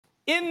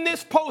In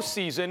this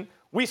postseason,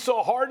 we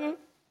saw Harden.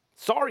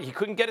 Sorry, he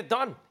couldn't get it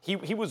done.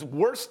 He was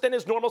worse than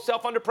his normal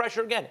self under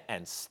pressure again,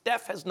 and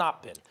Steph has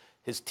not been.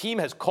 His team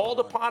has called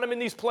upon him in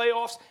these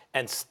playoffs,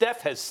 and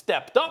Steph has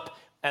stepped up,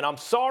 and I'm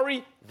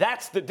sorry,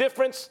 that's the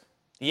difference.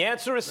 The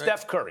answer is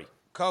Steph Curry.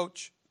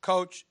 Coach,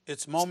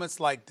 it's moments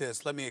like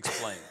this. Let me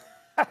explain.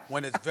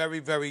 When it's very,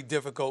 very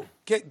difficult.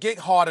 Get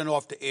Harden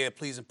off the air,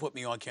 please, and put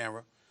me on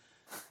camera.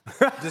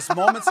 There's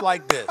moments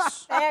like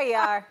this. There you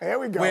are. There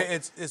we go. Where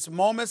it's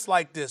moments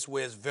like this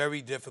where it's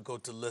very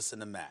difficult to listen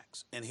to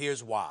Max. And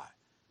here's why.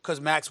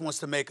 Because Max wants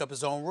to make up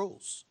his own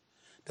rules.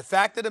 The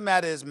fact of the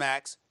matter is,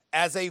 Max,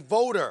 as a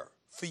voter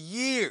for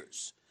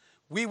years,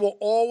 we were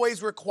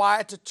always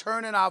required to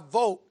turn in our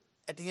vote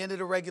at the end of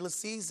the regular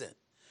season.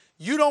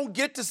 You don't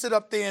get to sit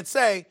up there and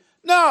say,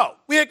 no,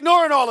 we're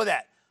ignoring all of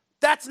that.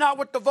 That's not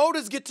what the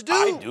voters get to do.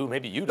 I do.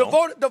 Maybe you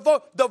don't.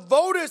 The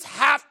voters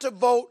have to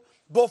vote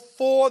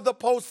before the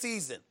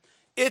postseason.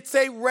 It's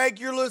a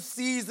regular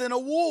season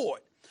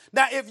award.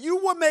 Now, if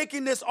you were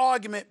making this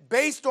argument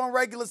based on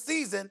regular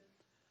season,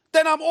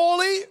 then I'm all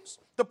ears.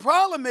 The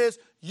problem is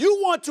you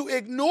want to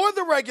ignore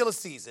the regular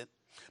season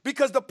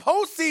because the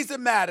postseason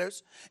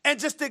matters and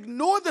just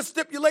ignore the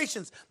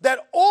stipulations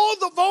that all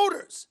the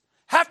voters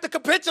have to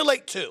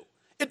capitulate to.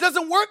 It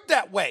doesn't work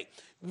that way.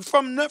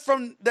 From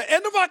the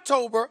end of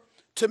October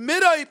to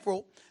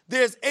mid-April,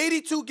 there's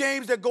 82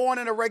 games that go on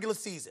in a regular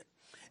season.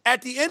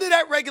 At the end of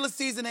that regular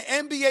season, the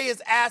NBA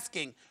is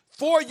asking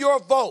for your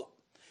vote.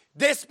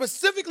 They're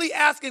specifically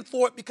asking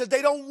for it because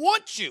they don't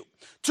want you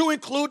to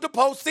include the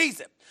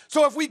postseason.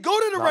 So if we go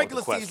to the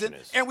regular season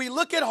and we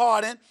look at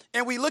Harden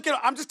and we look at,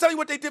 I'm just telling you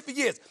what they did for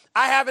years.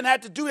 I haven't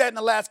had to do that in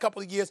the last couple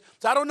of years,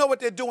 so I don't know what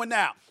they're doing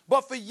now.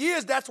 But for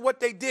years, that's what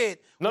they did.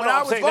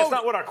 I'm saying that's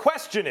not what our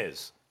question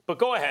is. But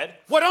go ahead.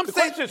 What I'm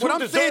saying, who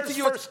deserves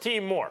first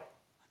team more?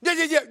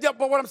 Yeah.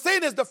 But what I'm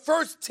saying is the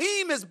first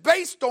team is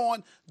based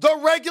on the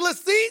regular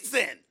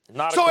season.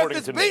 So if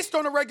it's based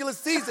on the regular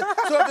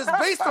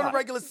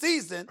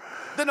season,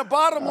 then the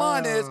bottom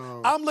line is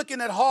I'm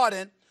looking at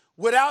Harden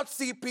without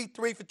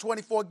CP3 for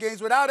 24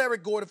 games, without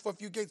Eric Gordon for a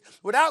few games,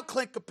 without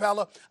Clint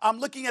Capella. I'm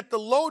looking at the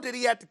load that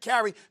he had to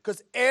carry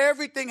because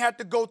everything had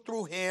to go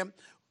through him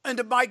in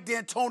the Mike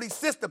D'Antoni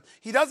system.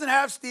 He doesn't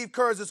have Steve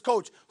Kerr as his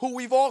coach, who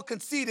we've all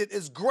conceded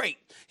is great.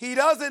 He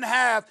doesn't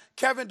have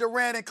Kevin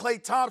Durant and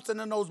Klay Thompson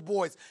and those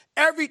boys.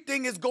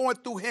 Everything is going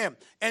through him.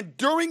 And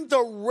during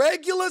the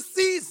regular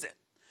season,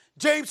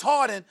 James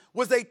Harden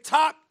was a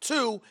top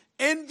 2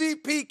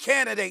 MVP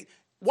candidate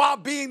while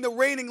being the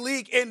reigning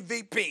league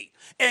MVP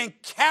and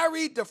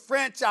carried the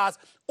franchise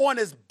on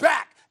his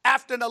back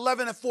after an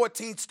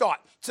 11-14 start.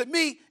 To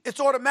me, it's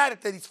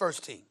automatic that he's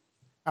first team.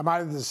 Am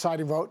I the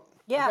deciding vote?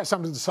 Yeah. I got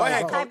something to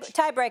decide vote.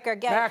 Tiebreaker.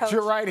 Get Max, it, Coach.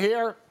 you're right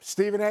here.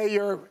 Stephen A.,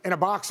 you're in a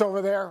box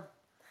over there.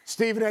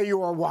 Stephen A.,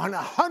 you are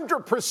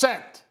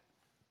 100%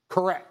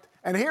 correct.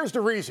 And here's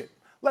the reason.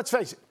 Let's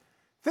face it.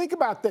 Think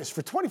about this.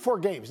 For 24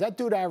 games, that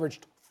dude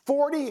averaged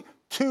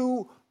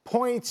 42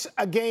 points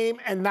a game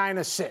and 9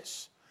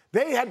 assists.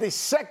 They had the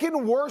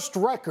second worst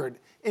record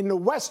in the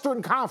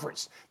Western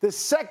Conference. The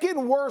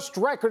second worst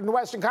record in the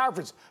Western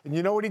Conference. And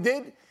you know what he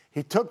did?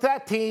 He took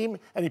that team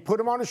and he put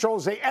them on his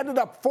shoulders. They ended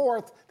up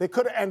 4th. They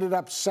could have ended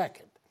up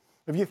 2nd.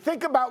 If you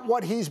think about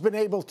what he's been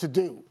able to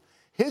do,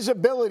 his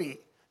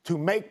ability to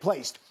make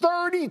plays,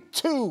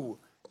 32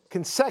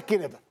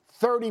 consecutive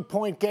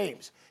 30-point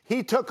games.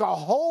 He took a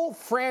whole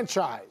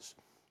franchise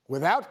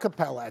without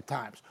Capella at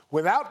times,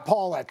 without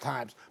Paul at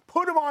times,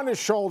 put him on his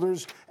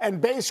shoulders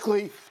and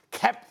basically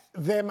kept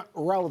them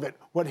relevant.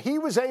 What he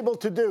was able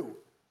to do,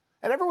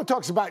 and everyone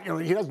talks about,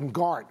 he doesn't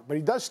guard, but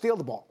he does steal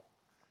the ball.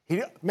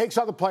 He makes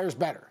other players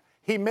better.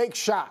 He makes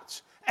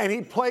shots, and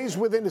he plays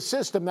within the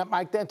system that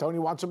Mike D'Antoni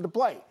wants him to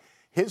play.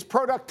 His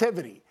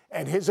productivity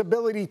and his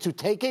ability to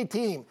take a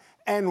team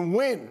and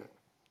win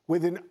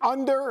with an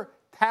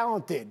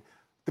under-talented,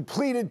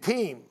 depleted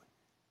team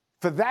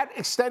for that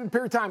extended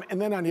period of time. And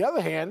then on the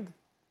other hand,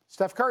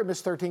 Steph Curry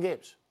missed 13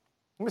 games.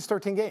 He missed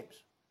 13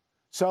 games.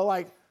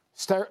 So,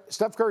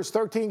 Steph Curry's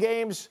 13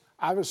 games,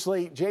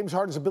 obviously James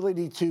Harden's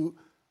ability to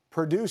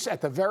produce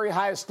at the very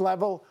highest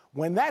level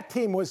when that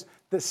team was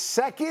the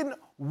second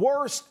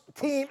worst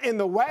team in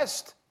the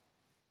West.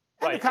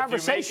 Right. The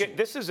conversation.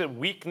 This is a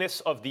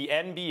weakness of the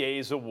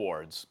NBA's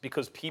awards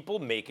because people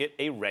make it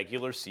a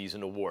regular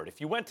season award.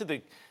 If you went to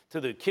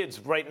the kids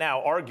right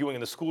now arguing in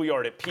the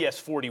schoolyard at PS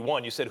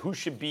 41, you said who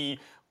should be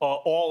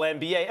all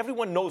NBA.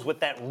 Everyone knows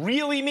what that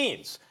really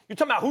means. You're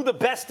talking about who the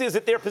best is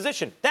at their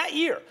position that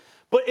year.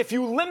 But if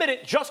you limit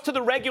it just to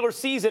the regular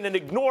season and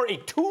ignore a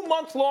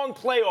 2-month-long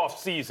playoff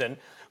season,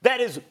 that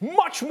is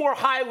much more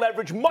high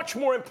leverage, much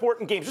more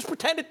important games. Just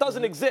pretend it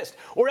doesn't exist,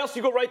 or else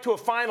you go right to a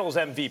Finals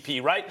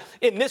MVP, right?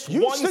 In this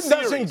one series,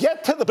 doesn't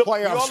get to the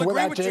playoffs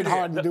without James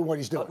Harden doing what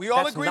he's doing. We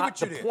all agree with you.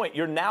 That's not the point.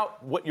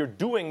 What you're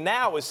doing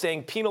now is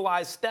saying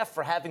penalize Steph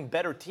for having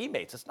better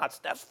teammates. It's not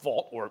Steph's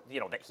fault, or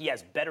that he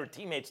has better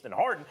teammates than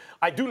Harden.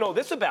 I do know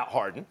this about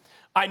Harden.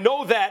 I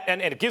know that,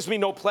 and it gives me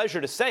no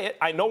pleasure to say it,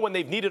 I know when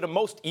they've needed him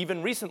most,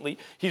 even recently,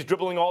 he's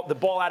dribbling the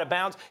ball out of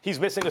bounds. He's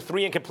missing a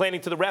three and complaining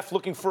to the ref,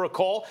 looking for a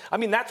call. I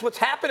mean, that's what's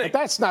happening. But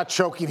that's not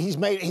choking. He's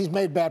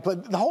made bad play.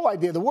 The whole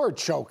idea, the word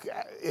choke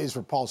is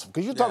repulsive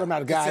because you're talking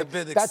about a guy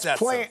that's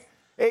playing.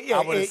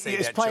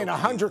 He's playing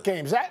 100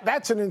 games.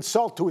 That's an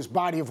insult to his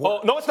body of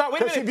work. Oh, no, it's not.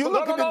 Wait a minute. Because if you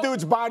look at the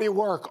dude's body of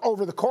work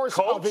over the course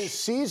of his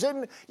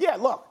season,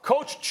 look.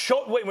 Coach,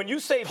 when you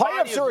say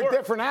playoffs are a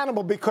different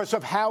animal because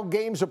of how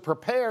games are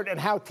prepared and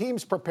how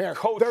teams prepare.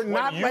 Coach, they're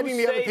not letting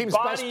the other team's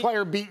best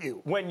player beat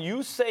you. When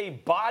you say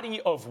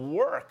body of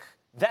work,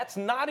 that's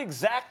not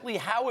exactly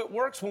how it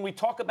works when we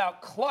talk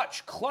about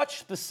clutch. Clutch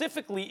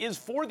specifically is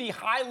for the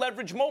high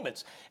leverage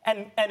moments.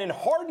 And in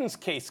Harden's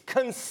case,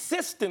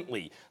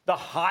 consistently, the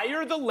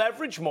higher the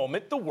leverage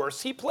moment, the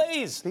worse he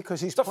plays. Because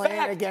he's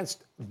playing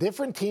against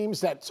different teams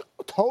that's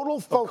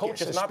total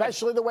focus,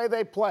 especially the way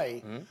they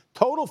play. Mm-hmm.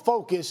 Total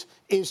focus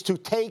is to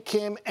take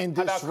him and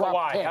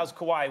disrupt him. How's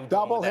Kawhi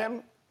double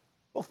him?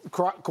 Well,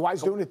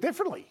 Kawhi's doing it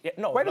differently. Yeah,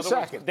 no, wait a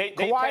second. They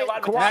pay a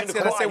lot of attention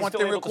to Kawhi. Can I say one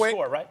thing real quick?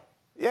 Score, right?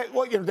 Yeah,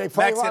 well, they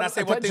play Max, can I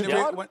say one thing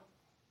hold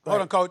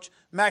on, Coach.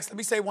 Max, let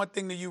me say one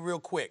thing to you real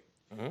quick.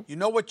 Mm-hmm. You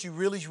know what you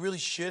really, really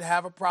should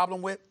have a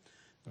problem with?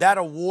 That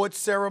award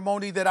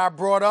ceremony that I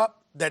brought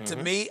up, that to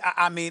me,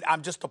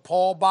 I'm just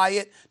appalled by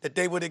it, that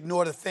they would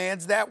ignore the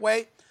fans that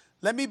way.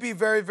 Let me be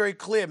very, very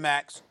clear,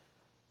 Max.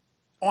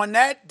 On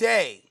that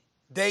day,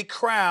 they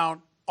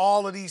crown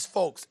all of these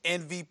folks,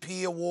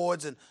 MVP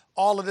awards and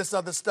all of this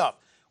other stuff.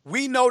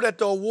 We know that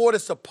the award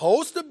is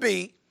supposed to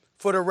be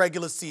for the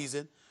regular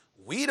season.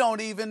 We don't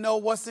even know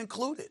what's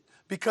included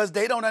because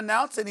they don't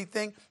announce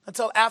anything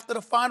until after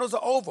the finals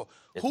are over.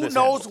 Who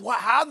knows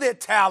how they're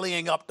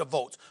tallying up the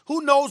votes? Who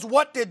knows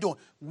what they're doing?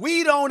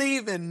 We don't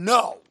even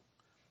know.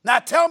 Now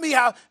tell me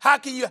how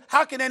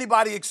can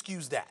anybody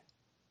excuse that?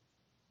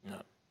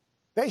 No.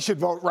 They should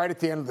vote right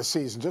at the end of the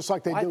season, just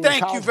like they do in college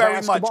basketball. Thank you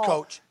very much,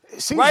 Coach.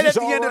 Right at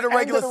the end of the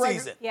regular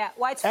season. Yeah,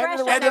 well, it's fresh.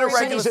 End of the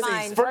regular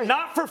season.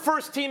 Not for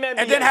first-team NBA.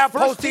 And then have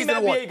postseason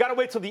NBA. You got to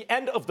wait till the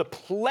end of the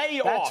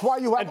playoff. That's why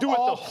you have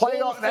all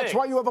playoff. That's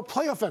why you have a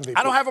playoff MVP.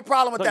 I don't have a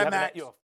problem with that, Matt.